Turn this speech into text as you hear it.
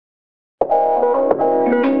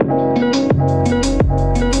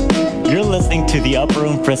to the Upper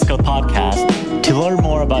Room Frisco podcast. To learn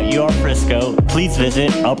more about UR Frisco, please visit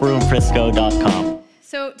upperroomfrisco.com.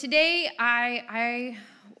 So today I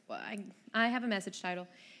have a message title.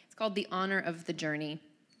 It's called The Honor of the Journey.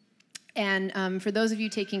 And for those of you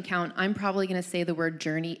taking count, I'm probably going to say the word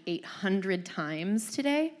journey 800 times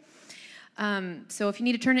today. So if you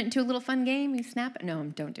need to turn it into a little fun game, you snap it. No,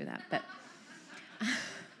 don't do that.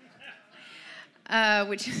 But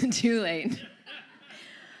which is too late.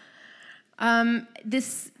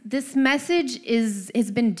 This message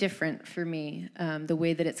has been different for me, the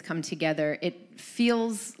way that it's come together. It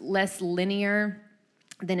feels less linear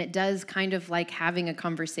than it does kind of like having a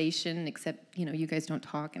conversation, except, you guys don't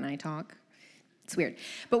talk and I talk. It's weird.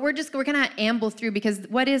 But we're going to amble through, because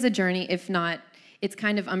what is a journey if not, it's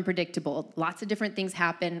kind of unpredictable. Lots of different things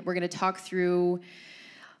happen. We're going to talk through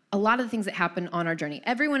a lot of the things that happen on our journey.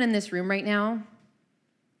 Everyone in this room right now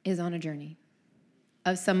is on a journey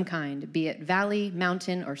of some kind, be it valley,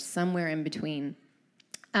 mountain, or somewhere in between.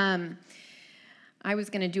 I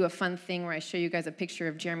was going to do a fun thing where I show you guys a picture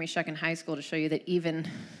of Jeremy Shuck in high school to show you that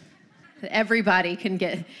everybody can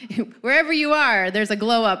get, wherever you are, there's a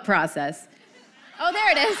glow-up process. Oh,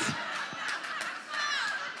 there it is.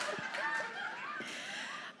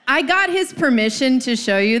 I got his permission to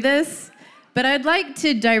show you this, but I'd like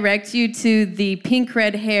to direct you to the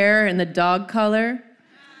pink-red hair and the dog color.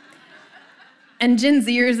 And Gen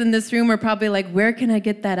Zers in this room are probably like, where can I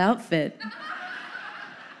get that outfit?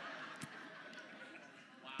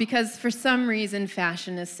 Because for some reason,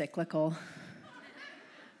 fashion is cyclical.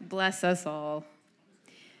 Bless us all.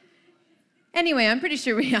 Anyway, I'm pretty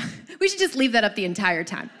sure we should just leave that up the entire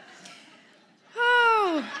time.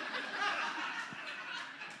 Oh.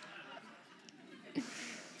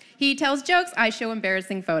 He tells jokes, I show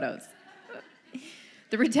embarrassing photos.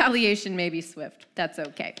 The retaliation may be swift. That's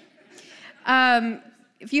okay.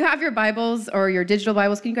 If you have your Bibles or your digital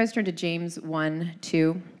Bibles, can you guys turn to James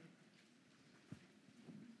 1:2?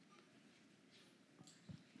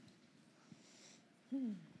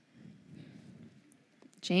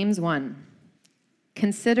 James 1.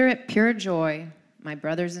 Consider it pure joy, my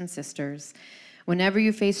brothers and sisters, whenever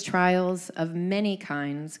you face trials of many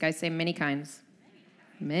kinds. Guys, say many kinds.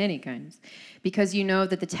 Many kinds. Because you know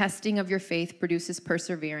that the testing of your faith produces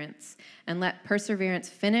perseverance, and let perseverance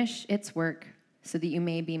finish its work so that you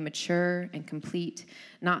may be mature and complete,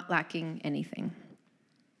 not lacking anything.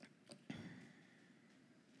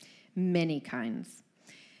 Many kinds.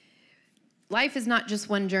 Life is not just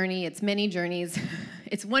one journey, it's many journeys.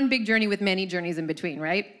 It's one big journey with many journeys in between,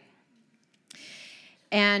 right?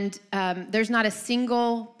 And there's not a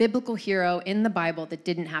single biblical hero in the Bible that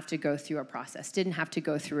didn't have to go through a process, didn't have to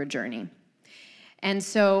go through a journey. And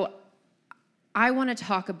so I want to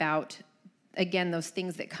talk about, again, those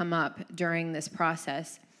things that come up during this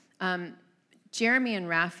process. Jeremy and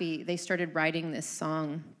Rafi, they started writing this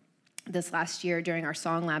song this last year during our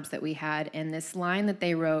song labs that we had, and this line that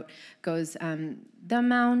they wrote goes, the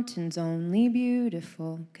mountain's only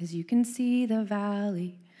beautiful because you can see the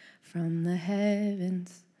valley from the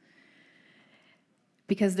heavens.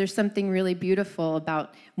 Because there's something really beautiful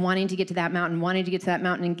about wanting to get to that mountain,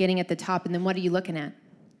 and getting at the top, and then what are you looking at?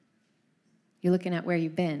 You're looking at where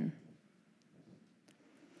you've been.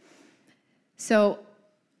 So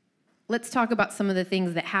let's talk about some of the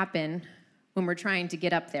things that happen when we're trying to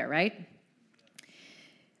get up there, right?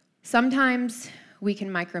 Sometimes we can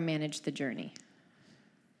micromanage the journey,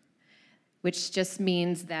 which just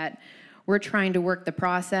means that we're trying to work the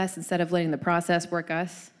process instead of letting the process work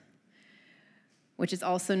us, which is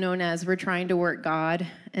also known as we're trying to work God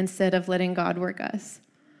instead of letting God work us.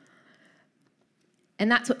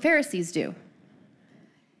 And that's what Pharisees do.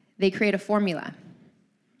 They create a formula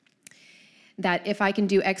that if I can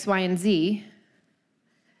do X, Y, and Z,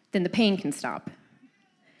 then the pain can stop.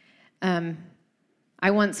 I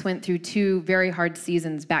once went through 2 very hard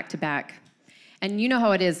seasons back to back. And you know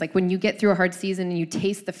how it is, like when you get through a hard season and you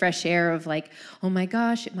taste the fresh air of like, oh my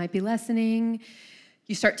gosh, it might be lessening.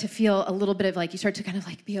 You start to feel a little bit of like, you start to kind of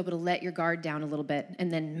like be able to let your guard down a little bit.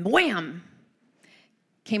 And then wham,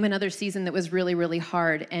 came another season that was really, really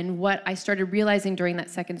hard. And what I started realizing during that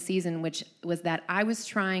second season, which was that I was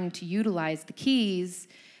trying to utilize the keys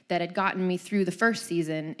that had gotten me through the first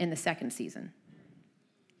season in the second season.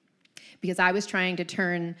 Because I was trying to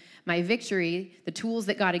turn my victory, the tools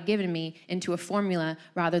that God had given me, into a formula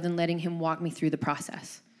rather than letting him walk me through the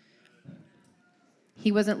process.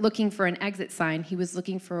 He wasn't looking for an exit sign. He was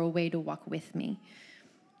looking for a way to walk with me.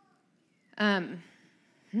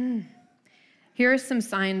 Here are some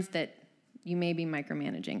signs that you may be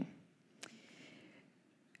micromanaging.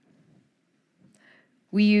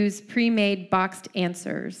 We use pre-made boxed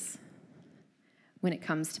answers when it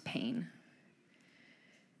comes to pain.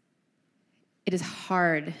 It is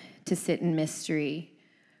hard to sit in mystery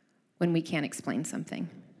when we can't explain something.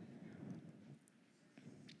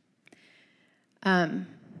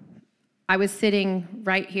 I was sitting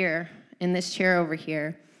right here in this chair over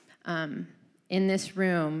here in this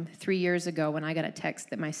room 3 years ago when I got a text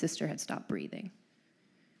that my sister had stopped breathing.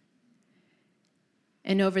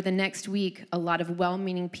 And over the next week, a lot of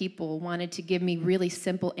well-meaning people wanted to give me really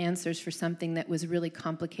simple answers for something that was really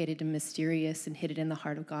complicated and mysterious and hid it in the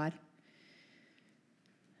heart of God.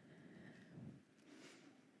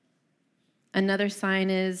 Another sign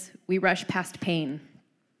is we rush past pain.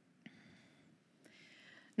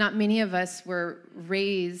 Not many of us were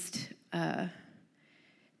raised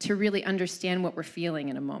to really understand what we're feeling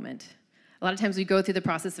in a moment. A lot of times we go through the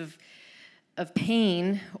process of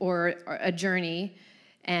pain or a journey,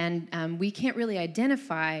 and we can't really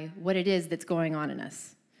identify what it is that's going on in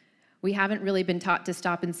us. We haven't really been taught to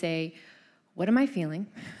stop and say, what am I feeling?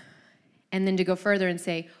 And then to go further and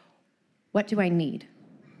say, what do I need?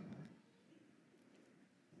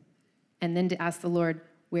 And then to ask the Lord,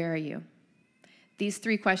 where are you? These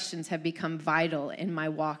 3 questions have become vital in my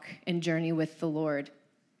walk and journey with the Lord.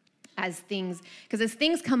 As things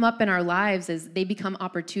come up in our lives, as they become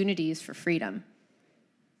opportunities for freedom.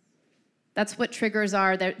 That's what triggers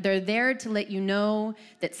are. They're there to let you know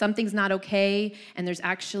that something's not okay and there's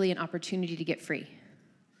actually an opportunity to get free.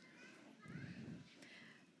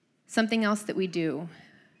 Something else that we do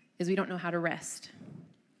is we don't know how to rest.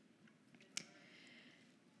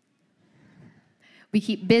 We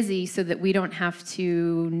keep busy so that we don't have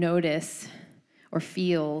to notice or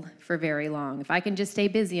feel for very long. If I can just stay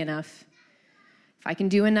busy enough, if I can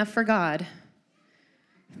do enough for God,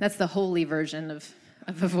 that's the holy version of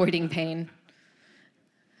avoiding pain.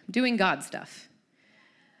 Doing God stuff.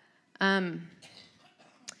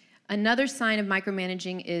 Another sign of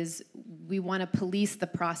micromanaging is we want to police the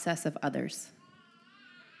process of others.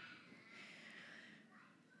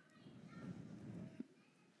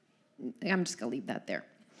 I'm just going to leave that there.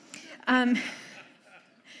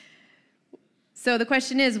 So the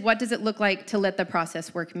question is, what does it look like to let the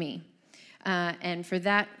process work me? And for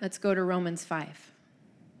that, let's go to Romans 5.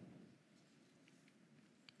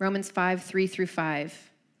 Romans 5, 3 through 5.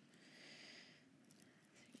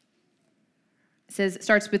 It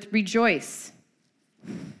starts with rejoice.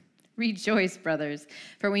 Rejoice, brothers,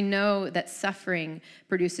 for we know that suffering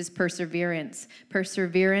produces perseverance.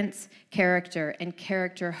 Perseverance, character, and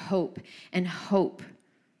character, hope. And hope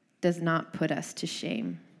does not put us to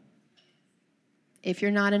shame. If you're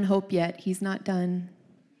not in hope yet, he's not done.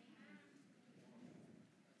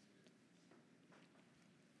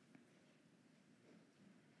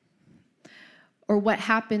 Or what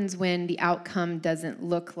happens when the outcome doesn't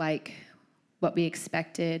look like what we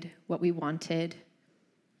expected, what we wanted.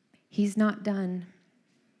 He's not done.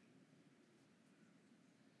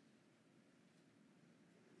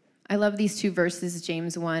 I love these 2 verses,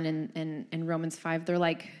 James 1 and Romans 5. They're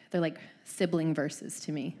like sibling verses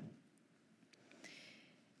to me.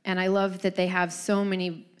 And I love that they have so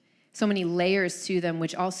many layers to them,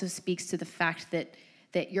 which also speaks to the fact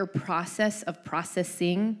that your process of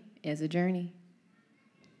processing is a journey.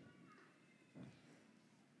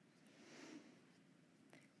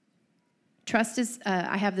 Trust is,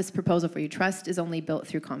 I have this proposal for you. Trust is only built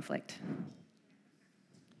through conflict.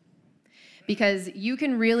 Because you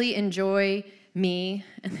can really enjoy me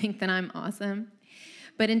and think that I'm awesome.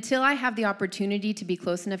 But until I have the opportunity to be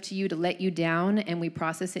close enough to you to let you down and we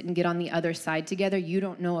process it and get on the other side together, you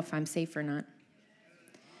don't know if I'm safe or not.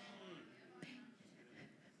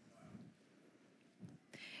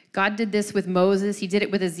 God did this with Moses. He did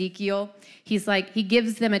it with Ezekiel. He's like, he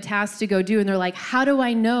gives them a task to go do, and they're like, how do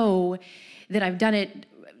I know that I've done it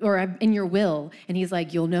or I'm in your will? And he's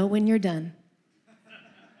like, you'll know when you're done.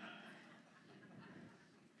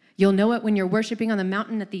 You'll know it when you're worshiping on the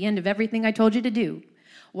mountain at the end of everything I told you to do.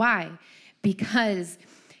 Why? Because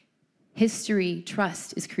history,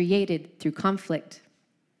 trust is created through conflict.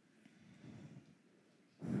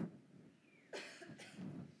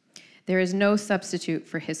 There is no substitute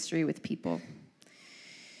for history with people.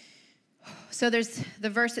 So there's the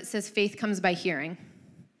verse that says faith comes by hearing,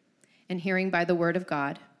 and hearing by the word of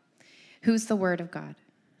God. Who's the word of God?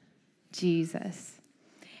 Jesus.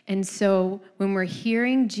 And so when we're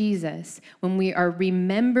hearing Jesus, when we are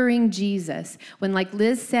remembering Jesus, when, like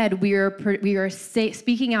Liz said, we are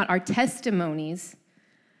speaking out our testimonies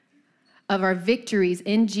of our victories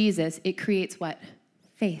in Jesus, it creates what?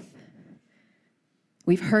 Faith.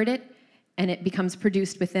 We've heard it, and it becomes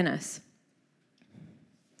produced within us.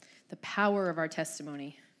 The power of our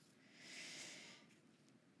testimony.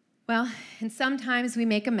 Well, and sometimes we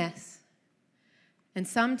make a mess. And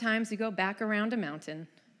sometimes we go back around a mountain.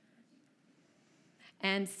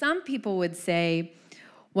 And some people would say,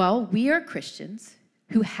 well, we are Christians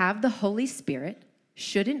who have the Holy Spirit.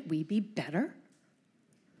 Shouldn't we be better?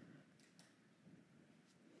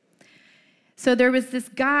 So there was this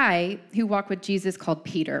guy who walked with Jesus called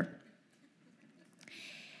Peter.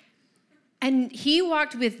 And he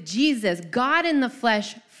walked with Jesus, God in the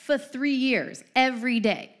flesh, for 3 years, every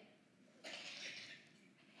day.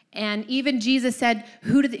 And even Jesus said,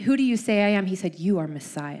 who do you say I am? He said, you are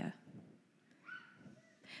Messiah.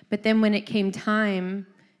 But then when it came time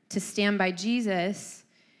to stand by Jesus,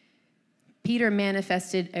 Peter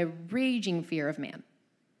manifested a raging fear of man.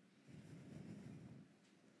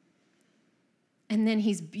 And then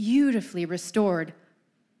he's beautifully restored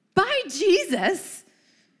by Jesus.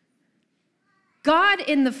 God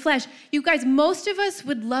in the flesh. You guys, most of us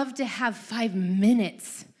would love to have 5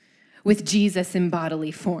 minutes with Jesus in bodily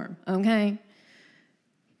form, okay?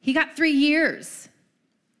 He got 3 years.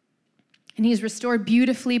 And he's restored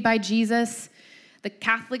beautifully by Jesus. The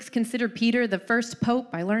Catholics consider Peter the first pope.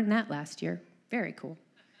 I learned that last year. Very cool.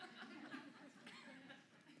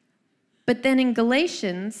 But then in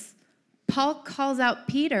Galatians, Paul calls out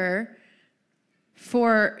Peter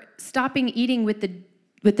for stopping eating with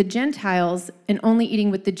the Gentiles and only eating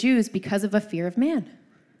with the Jews because of a fear of man.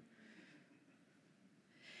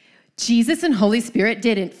 Jesus and Holy Spirit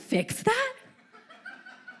didn't fix that?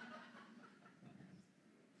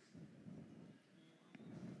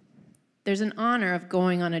 There's an honor of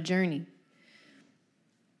going on a journey.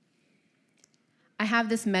 I have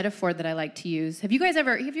this metaphor that I like to use. Have you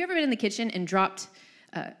ever been in the kitchen and dropped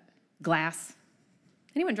glass?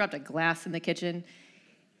 Anyone dropped a glass in the kitchen?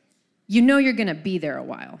 You know you're gonna be there a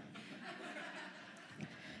while.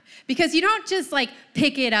 Because you don't just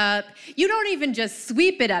pick it up. You don't even just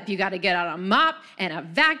sweep it up. You gotta get out a mop and a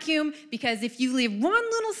vacuum, because if you leave one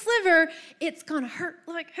little sliver, it's gonna hurt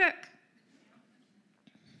like heck.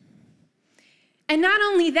 And not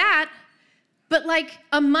only that, but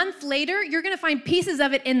a month later, you're gonna find pieces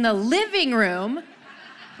of it in the living room.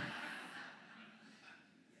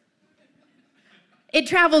 It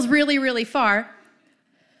travels really, really far.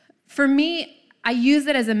 For me, I use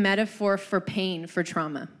it as a metaphor for pain, for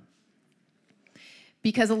trauma.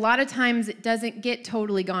 Because a lot of times it doesn't get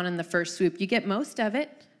totally gone in the first swoop. You get most of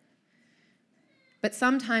it. But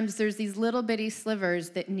sometimes there's these little bitty slivers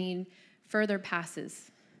that need further passes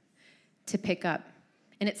to pick up.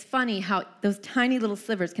 And it's funny how those tiny little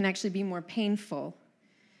slivers can actually be more painful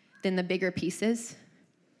than the bigger pieces.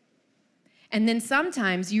 And then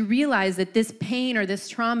sometimes you realize that this pain or this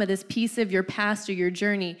trauma, this piece of your past or your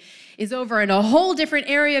journey, is over in a whole different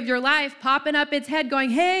area of your life, popping up its head going,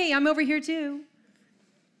 hey, I'm over here too.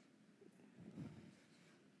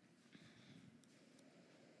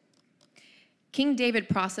 King David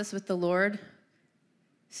processed with the Lord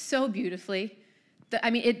so beautifully.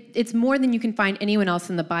 It's more than you can find anyone else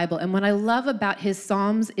in the Bible. And what I love about his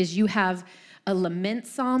Psalms is you have a lament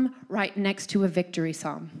psalm right next to a victory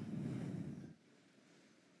psalm.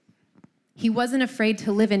 He wasn't afraid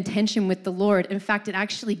to live in tension with the Lord. In fact, it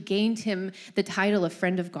actually gained him the title of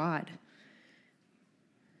friend of God.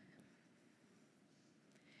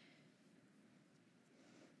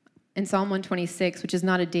 In Psalm 126, which is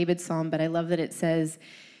not a David psalm, but I love that it says,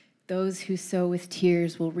 those who sow with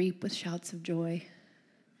tears will reap with shouts of joy.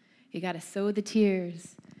 You got to sow the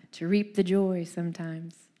tears to reap the joy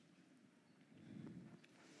sometimes.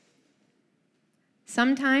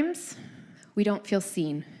 Sometimes we don't feel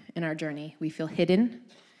seen in our journey. We feel hidden.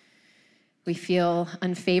 We feel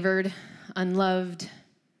unfavored, unloved.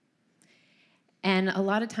 And a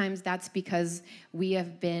lot of times that's because we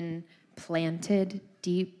have been planted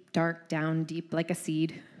deep, dark, down deep like a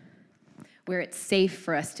seed, where it's safe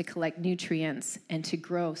for us to collect nutrients and to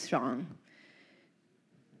grow strong.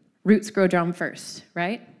 Roots grow down first,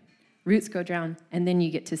 right? Roots go down, and then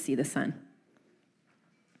you get to see the sun.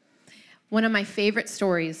 One of my favorite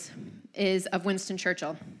stories is of Winston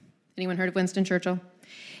Churchill. Anyone heard of Winston Churchill?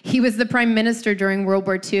 He was the prime minister during World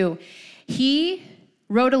War II. He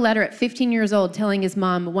wrote a letter at 15 years old telling his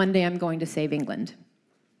mom, one day I'm going to save England.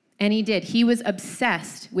 And he did. He was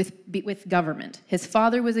obsessed with government. His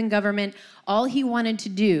father was in government. All he wanted to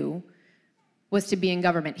do was to be in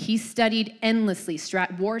government. He studied endlessly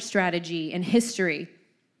war strategy and history.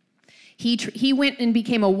 He went and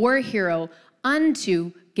became a war hero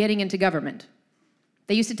unto getting into government.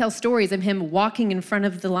 They used to tell stories of him walking in front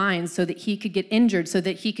of the lines so that he could get injured, so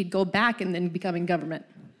that he could go back and then become in government.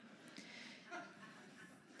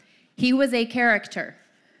 He was a character.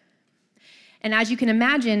 And as you can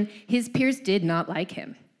imagine, his peers did not like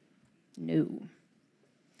him. No.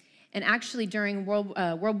 And actually, during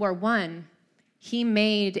World War I, he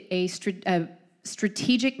made a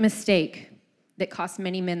strategic mistake that cost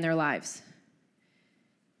many men their lives.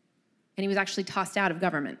 And he was actually tossed out of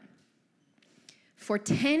government. For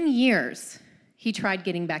 10 years, he tried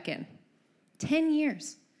getting back in. 10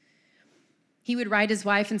 years. He would write his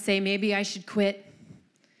wife and say, maybe I should quit.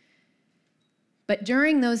 But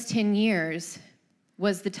during those 10 years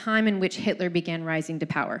was the time in which Hitler began rising to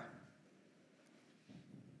power.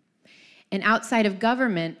 And outside of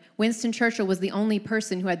government, Winston Churchill was the only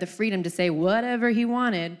person who had the freedom to say whatever he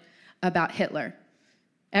wanted about Hitler.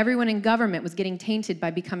 Everyone in government was getting tainted by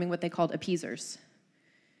becoming what they called appeasers.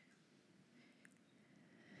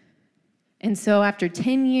 And so after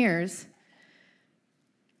 10 years,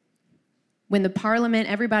 when the parliament,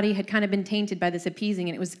 everybody had kind of been tainted by this appeasing,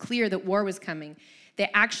 and it was clear that war was coming, they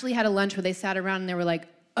actually had a lunch where they sat around and they were like,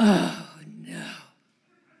 oh, no.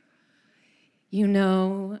 You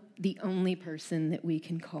know, the only person that we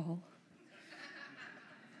can call.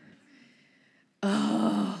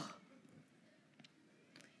 Oh.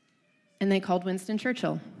 And they called Winston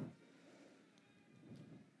Churchill,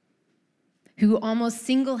 who almost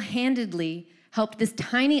single-handedly helped this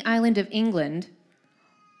tiny island of England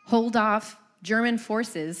hold off German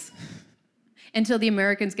forces until the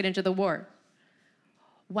Americans get into the war.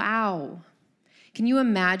 Wow. Can you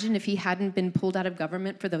imagine if he hadn't been pulled out of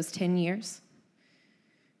government for those 10 years?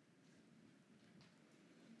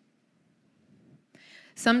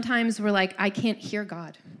 Sometimes we're like, I can't hear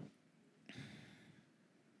God.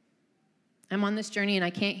 I'm on this journey and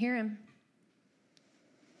I can't hear him.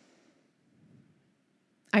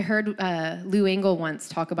 I heard Lou Engle once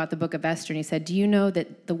talk about the book of Esther, and he said, do you know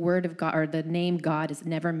that the word of God, or the name God, is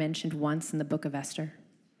never mentioned once in the book of Esther?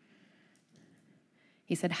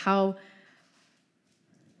 He said, how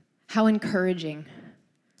encouraging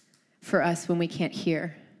for us when we can't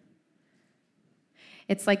hear.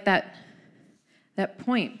 It's like that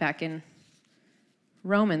point back in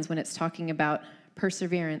Romans when it's talking about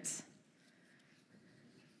perseverance.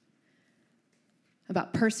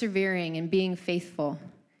 About persevering and being faithful,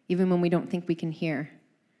 even when we don't think we can hear.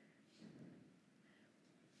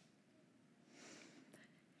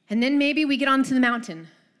 And then maybe we get onto the mountain.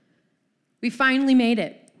 We finally made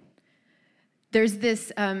it. There's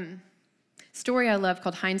this story I love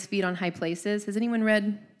called Hind's Feet on High Places. Has anyone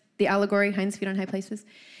read the allegory, Hind's Feet on High Places?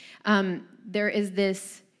 There is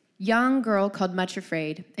this young girl called Much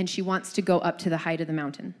Afraid, and she wants to go up to the height of the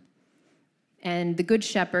mountain. And the good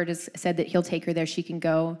shepherd has said that he'll take her there, she can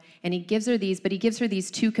go. And he gives her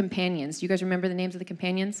these two companions. Do you guys remember the names of the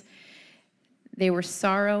companions? They were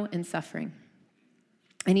Sorrow and Suffering.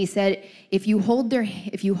 And he said, if you hold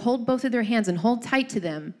both of their hands and hold tight to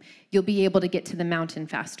them, you'll be able to get to the mountain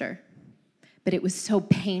faster. But it was so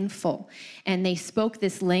painful. And they spoke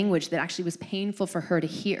this language that actually was painful for her to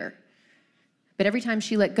hear. But every time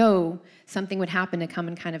she let go, something would happen to come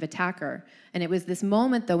and kind of attack her. And it was this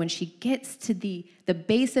moment, though, when she gets to the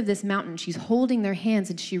base of this mountain, she's holding their hands,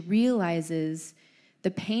 and she realizes the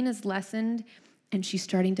pain is lessened, and she's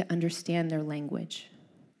starting to understand their language.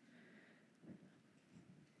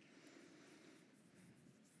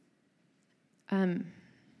 I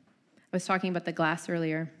was talking about the glass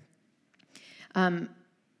earlier.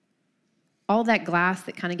 All that glass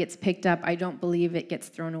that kind of gets picked up, I don't believe it gets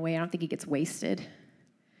thrown away. I don't think it gets wasted.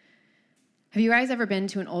 Have you guys ever been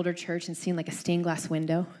to an older church and seen like a stained glass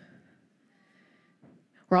window?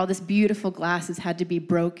 Where all this beautiful glass has had to be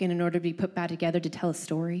broken in order to be put back together to tell a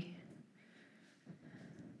story?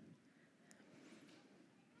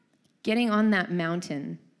 Getting on that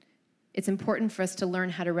mountain, it's important for us to learn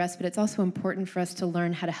how to rest, but it's also important for us to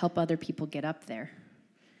learn how to help other people get up there.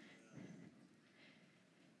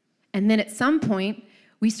 And then at some point,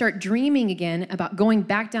 we start dreaming again about going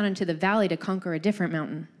back down into the valley to conquer a different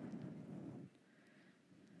mountain.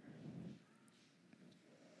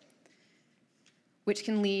 Which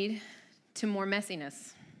can lead to more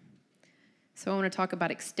messiness. So I want to talk about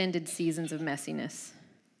extended seasons of messiness.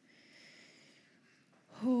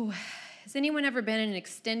 Ooh. Has anyone ever been in an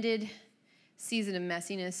extended season of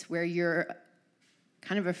messiness where you're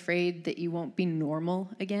kind of afraid that you won't be normal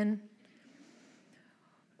again?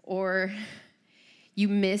 Or you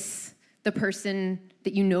miss the person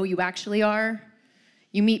that you know you actually are?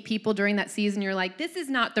 You meet people during that season, you're like, this is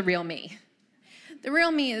not the real me. The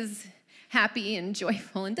real me is happy and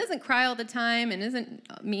joyful and doesn't cry all the time and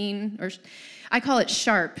isn't mean, or I call it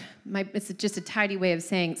sharp. It's just a tidy way of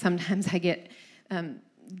saying sometimes I get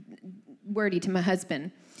wordy to my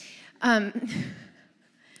husband.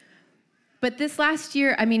 But this last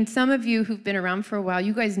year, I mean, some of you who've been around for a while,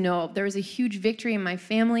 you guys know there was a huge victory in my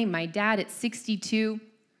family. My dad at 62,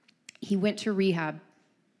 he went to rehab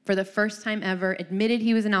for the first time ever, admitted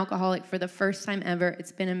he was an alcoholic for the first time ever.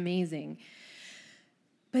 It's been amazing.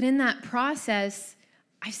 But in that process,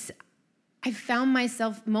 I found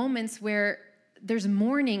myself moments where there's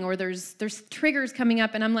mourning or there's triggers coming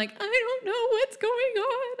up, and I'm like, I don't know what's going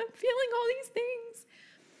on. I'm feeling all these things.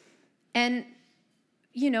 And,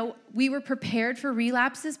 you know, we were prepared for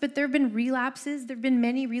relapses, but there have been relapses. There have been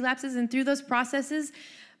many relapses, and through those processes,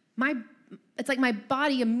 it's like my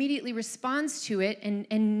body immediately responds to it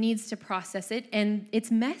and needs to process it, and it's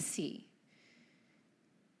messy.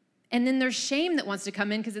 And then there's shame that wants to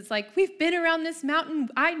come in because it's like, we've been around this mountain.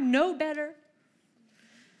 I know better.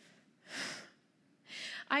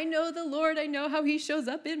 I know the Lord. I know how he shows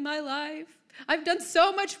up in my life. I've done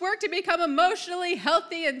so much work to become emotionally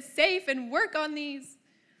healthy and safe and work on these.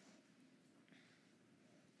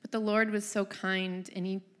 But the Lord was so kind,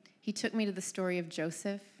 and he took me to the story of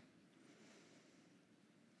Joseph,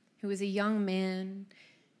 who was a young man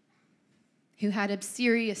who had a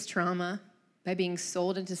serious trauma by being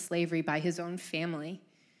sold into slavery by his own family.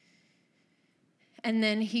 And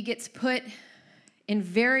then he gets put in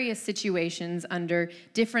various situations under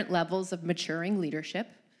different levels of maturing leadership.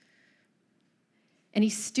 And he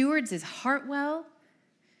stewards his heart well.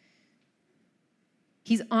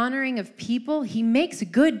 He's honoring of people. He makes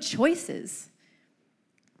good choices.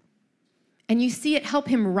 And you see it help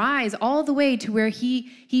him rise all the way to where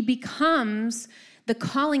he becomes the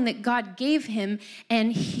calling that God gave him,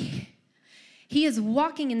 and he is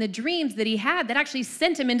walking in the dreams that he had that actually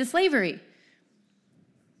sent him into slavery.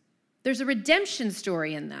 There's a redemption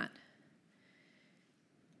story in that.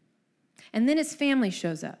 And then his family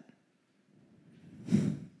shows up.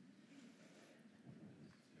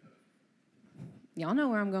 Y'all know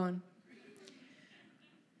where I'm going.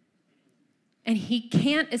 And he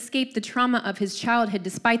can't escape the trauma of his childhood,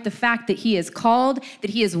 despite the fact that he is called,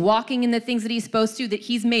 that he is walking in the things that he's supposed to, that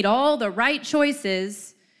he's made all the right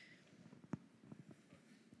choices.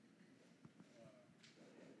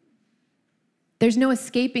 There's no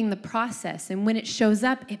escaping the process. And when it shows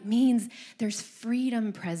up, it means there's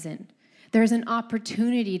freedom present. There's an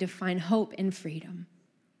opportunity to find hope and freedom.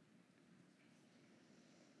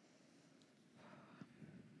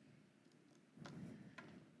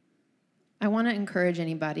 I want to encourage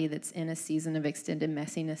anybody that's in a season of extended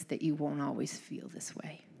messiness that you won't always feel this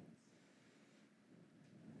way.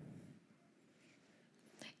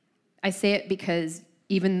 I say it because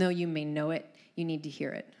even though you may know it, you need to hear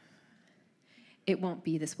it. It won't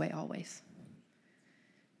be this way always.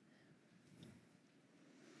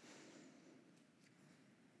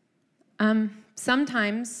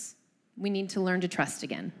 Sometimes we need to learn to trust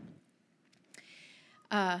again.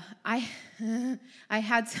 I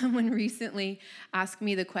had someone recently ask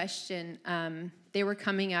me the question. They were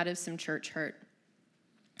coming out of some church hurt,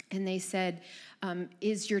 and they said,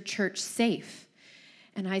 is your church safe?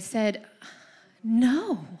 And I said,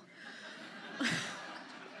 no.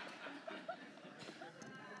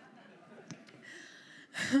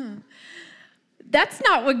 That's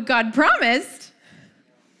not what God promised.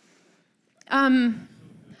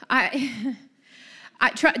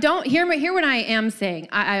 Don't hear what I am saying.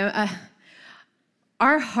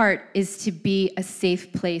 Our heart is to be a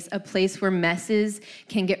safe place, a place where messes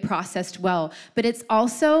can get processed well. But it's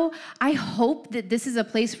also, I hope that this is a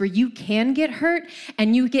place where you can get hurt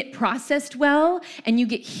and you get processed well and you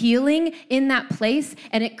get healing in that place,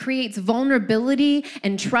 and it creates vulnerability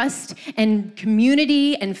and trust and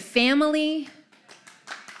community and family.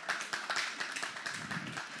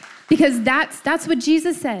 Because that's what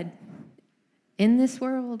Jesus said. In this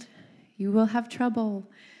world, you will have trouble,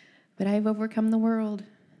 but I have overcome the world.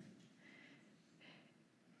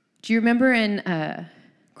 Do you remember in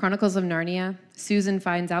Chronicles of Narnia, Susan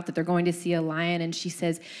finds out that they're going to see a lion, and she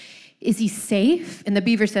says, is he safe? And the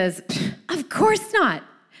beaver says, of course not,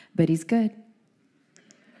 but he's good.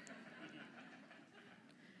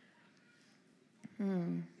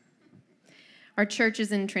 Our church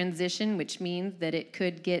is in transition, which means that it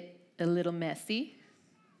could get a little messy.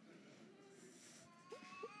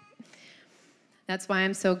 That's why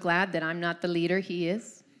I'm so glad that I'm not the leader, he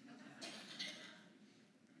is.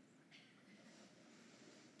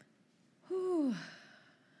 Whew.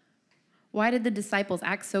 Why did the disciples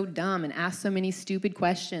act so dumb and ask so many stupid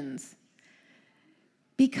questions?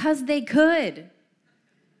 Because they could.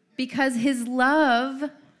 Because his love,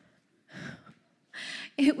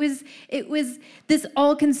 it was this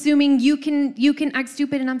all-consuming, you can act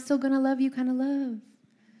stupid and I'm still gonna love you kind of love.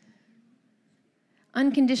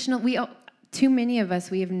 Unconditional, Too many of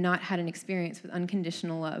us, we have not had an experience with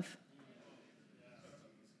unconditional love.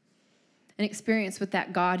 An experience with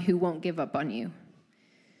that God who won't give up on you.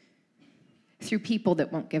 Through people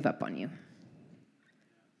that won't give up on you.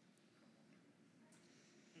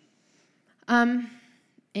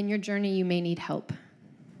 In your journey, you may need help.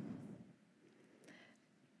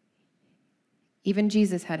 Even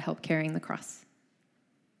Jesus had help carrying the cross.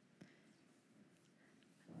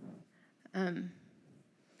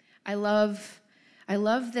 I love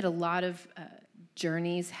that a lot of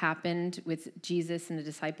journeys happened with Jesus and the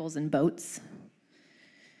disciples in boats.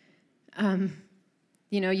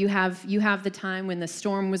 You have the time when the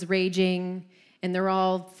storm was raging and they're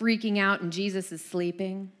all freaking out and Jesus is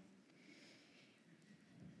sleeping.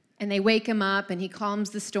 And they wake him up and he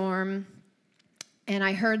calms the storm. And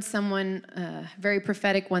I heard someone very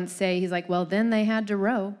prophetic once say, he's like, well, then they had to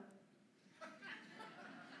row.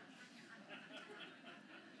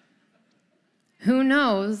 Who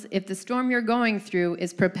knows if the storm you're going through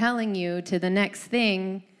is propelling you to the next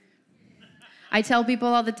thing. I tell people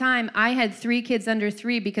all the time, I had 3 kids under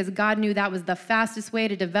 3 because God knew that was the fastest way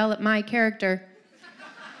to develop my character.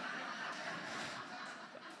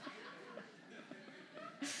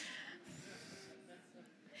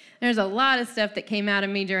 There's a lot of stuff that came out of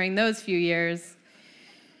me during those few years.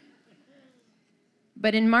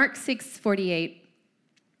 But in Mark 6:48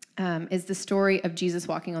 is the story of Jesus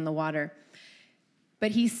walking on the water.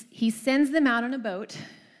 But he sends them out on a boat.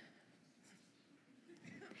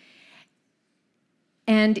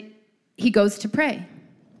 And he goes to pray.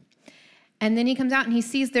 And then he comes out and he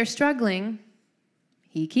sees they're struggling.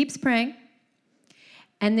 He keeps praying.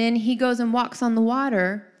 And then he goes and walks on the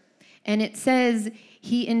water. And it says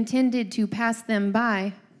he intended to pass them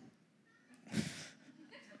by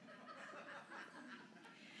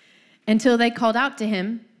until they called out to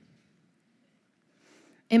him.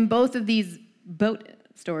 In both of these boat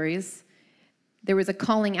stories, there was a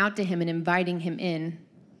calling out to him and inviting him in.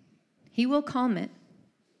 He will calm it.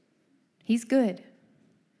 He's good.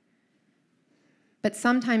 But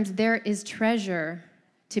sometimes there is treasure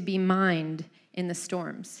to be mined in the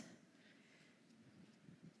storms.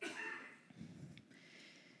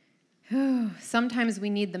 Sometimes we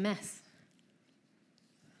need the mess.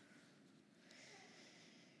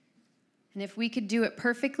 And if we could do it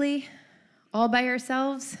perfectly, all by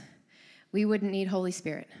ourselves, we wouldn't need Holy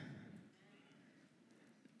Spirit.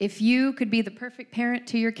 If you could be the perfect parent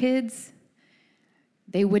to your kids,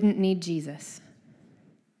 they wouldn't need Jesus.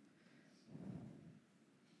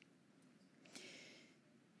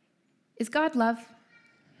 Is God love?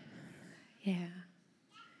 Yeah.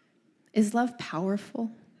 Is love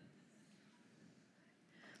powerful?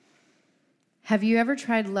 Have you ever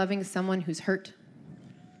tried loving someone who's hurt?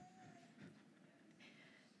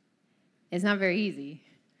 It's not very easy.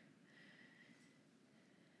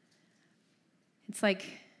 It's like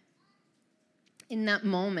in that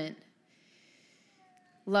moment,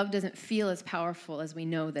 love doesn't feel as powerful as we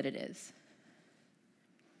know that it is.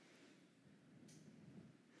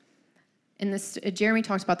 And this, Jeremy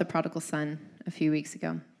talked about the prodigal son a few weeks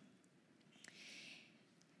ago.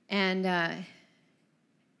 And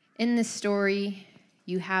in this story,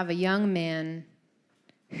 you have a young man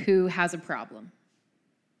who has a problem.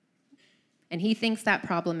 And he thinks that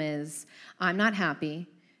problem is, I'm not happy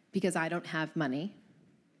because I don't have money,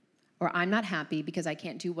 or I'm not happy because I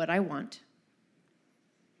can't do what I want.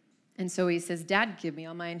 And so he says, Dad, give me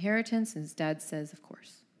all my inheritance. And his dad says, of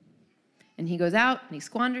course. And he goes out and he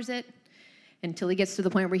squanders it until he gets to the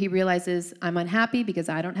point where he realizes, I'm unhappy because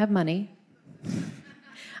I don't have money.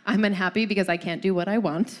 I'm unhappy because I can't do what I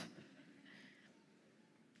want.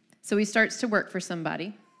 So he starts to work for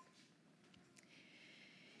somebody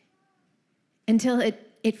until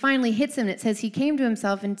it finally hits him. It says he came to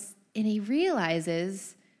himself and he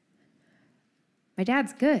realizes, my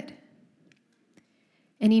dad's good.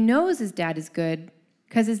 And he knows his dad is good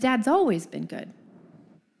because his dad's always been good.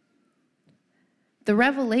 The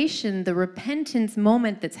revelation, the repentance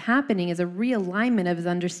moment that's happening is a realignment of his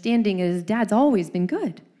understanding that his dad's always been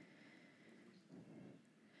good.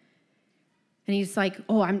 And he's like,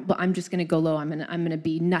 oh, I'm just going to go low. I'm going to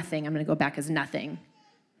be nothing. I'm going to go back as nothing.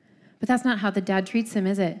 But that's not how the dad treats him,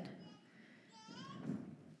 is it?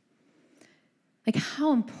 Like,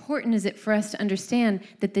 how important is it for us to understand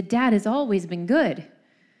that the dad has always been good?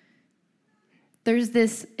 There's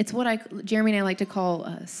this, it's what Jeremy and I like to call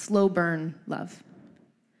slow burn love.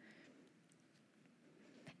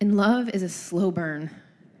 And love is a slow burn.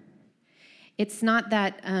 It's not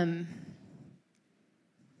that,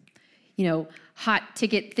 hot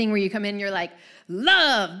ticket thing where you come in and you're like,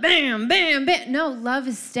 love, bam, bam, bam. No, love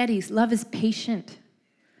is steady. Love is patient.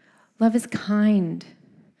 Love is kind.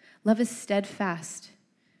 Love is steadfast.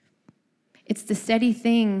 It's the steady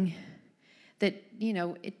thing that,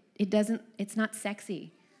 it's not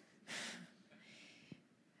sexy.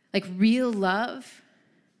 Like real love,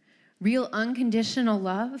 real unconditional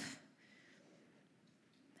love,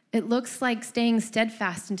 it looks like staying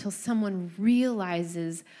steadfast until someone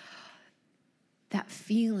realizes that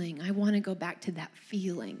feeling. I want to go back to that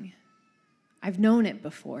feeling. I've known it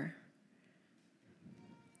before.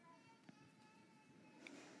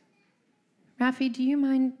 Rafi, do you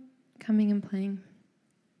mind coming and playing?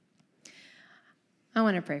 I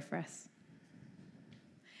want to pray for us.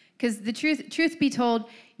 Because the truth be told,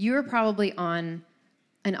 you're probably on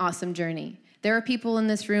an awesome journey. There are people in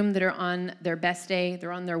this room that are on their best day,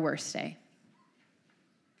 they're on their worst day.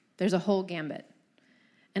 There's a whole gambit.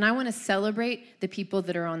 And I want to celebrate the people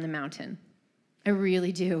that are on the mountain. I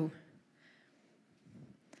really do.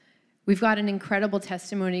 We've got an incredible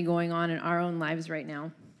testimony going on in our own lives right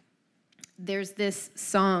now. There's this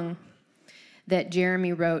song that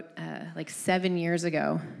Jeremy wrote like 7 years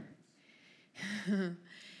ago.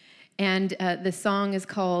 And the song is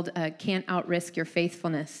called Can't Outrisk Your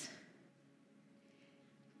Faithfulness.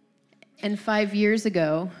 And 5 years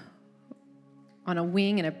ago, on a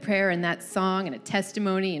wing and a prayer and that song and a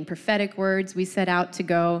testimony and prophetic words, we set out to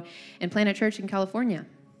go and plant a church in California.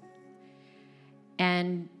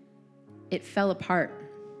 And it fell apart.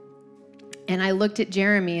 And I looked at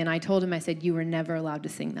Jeremy and I told him, I said, you were never allowed to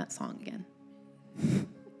sing that song again.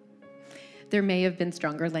 There may have been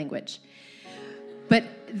stronger language. But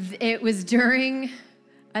it was during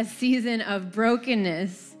a season of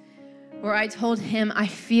brokenness where I told him, I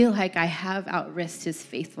feel like I have outrisked his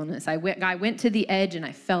faithfulness. I went to the edge and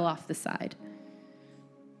I fell off the side.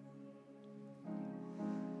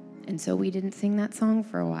 And so we didn't sing that song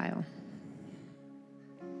for a while.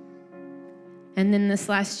 And then this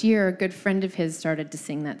last year, a good friend of his started to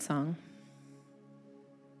sing that song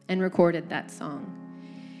and recorded that song.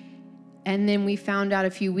 And then we found out a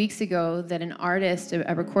few weeks ago that an artist,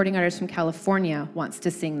 a recording artist from California, wants to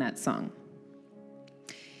sing that song.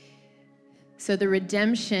 So the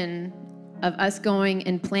redemption of us going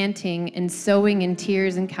and planting and sowing in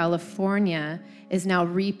tears in California is now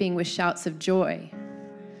reaping with shouts of joy.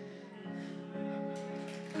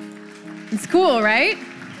 It's cool, right?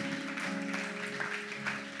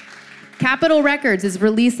 Capitol Records is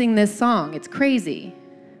releasing this song. It's crazy.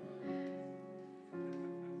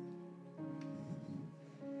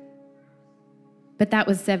 But that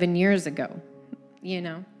was 7 years ago,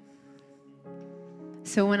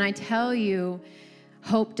 So when I tell you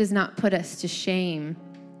hope does not put us to shame,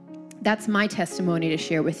 that's my testimony to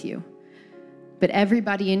share with you. But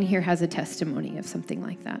everybody in here has a testimony of something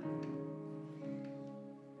like that.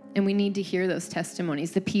 And we need to hear those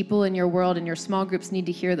testimonies. The people in your world and your small groups need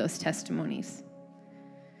to hear those testimonies.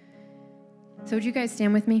 So would you guys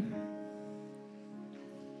stand with me?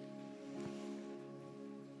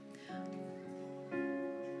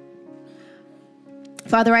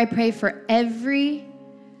 Father, I pray for every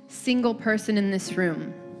single person in this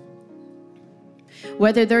room,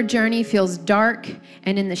 whether their journey feels dark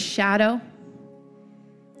and in the shadow,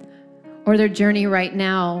 or their journey right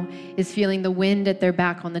now is feeling the wind at their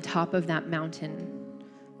back on the top of that mountain.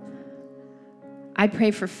 I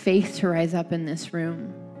pray for faith to rise up in this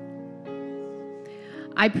room.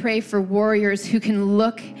 I pray for warriors who can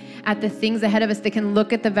look at the things ahead of us, that can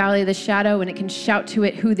look at the valley of the shadow and it can shout to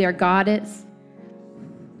it who their God is.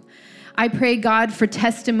 I pray, God, for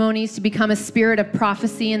testimonies to become a spirit of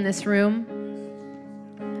prophecy in this room.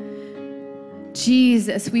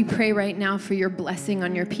 Jesus, we pray right now for your blessing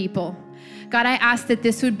on your people. God, I ask that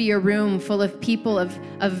this would be a room full of people of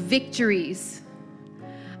victories,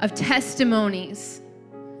 of testimonies.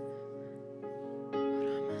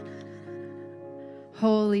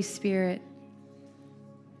 Holy Spirit,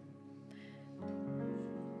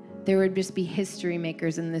 there would just be history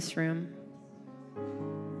makers in this room.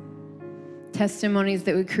 Testimonies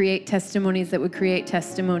that would create testimonies that would create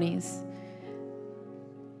testimonies.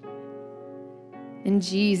 In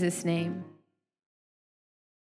Jesus' name.